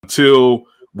until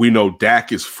we know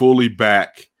Dak is fully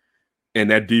back and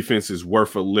that defense is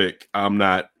worth a lick, I'm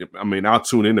not. I mean, I'll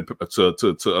tune in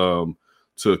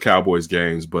to Cowboys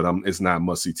games, but it's not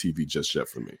must-see TV just yet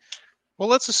for me. Well,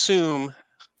 let's assume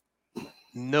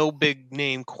no big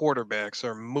name quarterbacks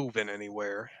are moving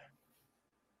anywhere.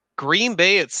 Green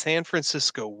Bay at San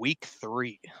Francisco, week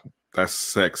 3. That's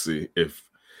sexy. If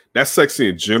that's sexy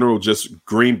in general, just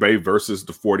Green Bay versus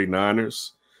the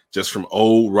 49ers, just from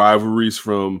old rivalries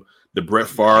from the Brett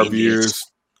Favre years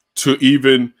to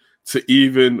even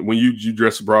when you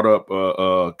just brought up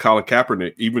Colin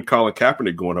Kaepernick, even Colin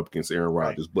Kaepernick going up against Aaron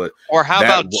Rodgers. But or how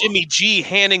about Jimmy G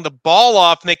handing the ball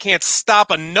off and they can't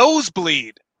stop a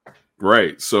nosebleed?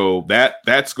 Right. So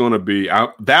that's going to be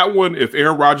that one. If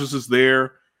Aaron Rodgers is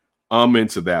there, I'm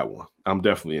into that one. I'm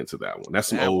definitely into that one. That's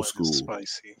some old school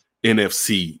spicy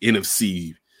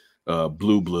NFC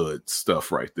blue blood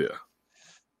stuff right there.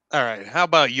 All right. How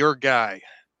about your guy,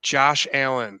 Josh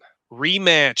Allen?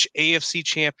 Rematch AFC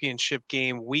Championship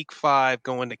game, week 5,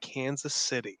 going to Kansas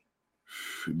City.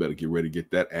 You better get ready to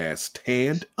get that ass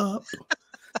tanned up.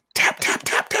 Tap, tap,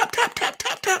 tap, tap, tap, tap,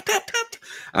 tap, tap, tap,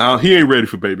 tap. He ain't ready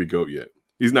for Baby Goat yet.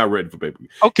 He's not ready for Baby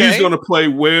Goat. Okay. He's going to play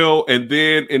well, and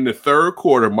then in the third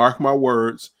quarter, mark my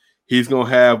words, he's going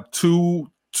to have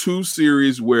two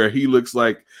series where he looks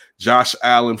like Josh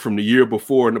Allen from the year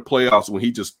before in the playoffs when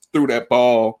he just threw that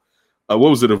ball. What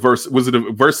was it? Was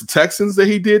it versus the Texans that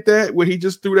he did that? Where he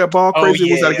just threw that ball crazy?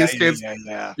 Was that against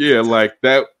Kansas? Yeah, like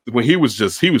that when he was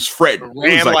fretting.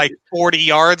 Ran like 40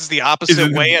 yards the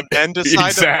opposite way and then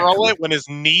decided to throw it when his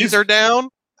knees are down.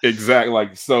 Exactly.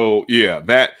 Like, so yeah,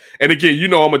 that, and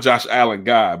again, I'm a Josh Allen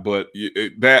guy, but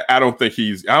that I don't think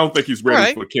he's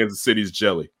ready for Kansas City's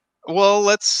jelly. Well,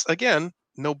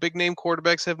 no big name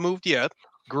quarterbacks have moved yet.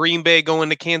 Green Bay going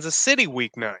to Kansas City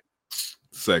week 9.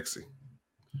 Sexy.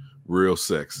 Real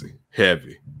sexy,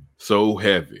 heavy, so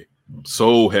heavy,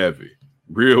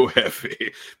 real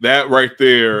heavy. That right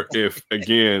there. If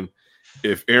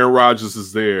Aaron Rodgers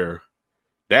is there,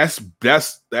 that's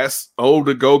old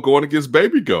to go going against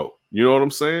Baby Go. You know what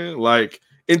I'm saying? Like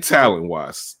in talent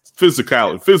wise,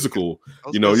 physical.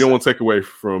 You don't want to take away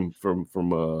from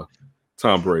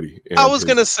Tom Brady. I was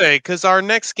gonna say because our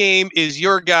next game is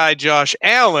your guy Josh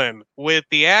Allen with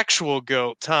the actual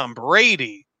GOAT Tom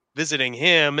Brady. Visiting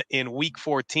him in week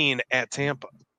 14 at Tampa.